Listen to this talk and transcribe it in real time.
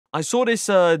I saw this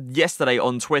yesterday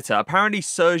on Twitter. Apparently,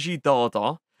 Sergi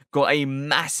Dada got a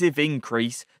massive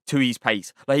increase to his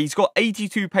pace. Like, he's got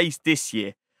 82 pace this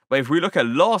year. But if we look at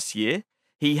last year,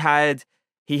 he had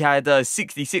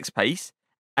 66 pace,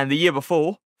 and the year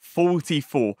before,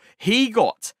 44. He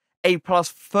got a plus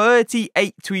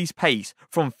 38 to his pace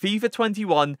from FIFA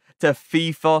 21 to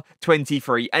FIFA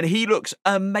 23. And he looks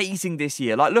amazing this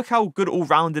year. Like, look how good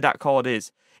all-rounded that card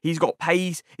is. He's got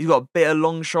pace, he's got a bit of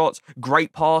long shots,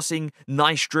 great passing,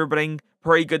 nice dribbling,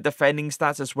 pretty good defending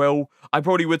stats as well. I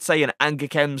probably would say an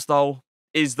Angerkem style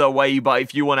is the way, but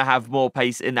if you want to have more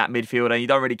pace in that midfield and you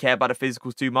don't really care about the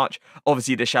physicals too much,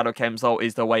 obviously the Shadow Chem style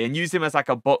is the way, and use him as like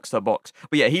a box-to-box.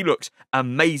 But yeah, he looks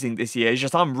amazing this year. It's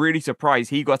just I'm really surprised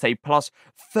he got a plus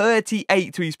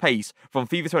 38 to his pace from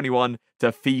FIFA 21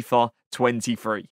 to FIFA 23.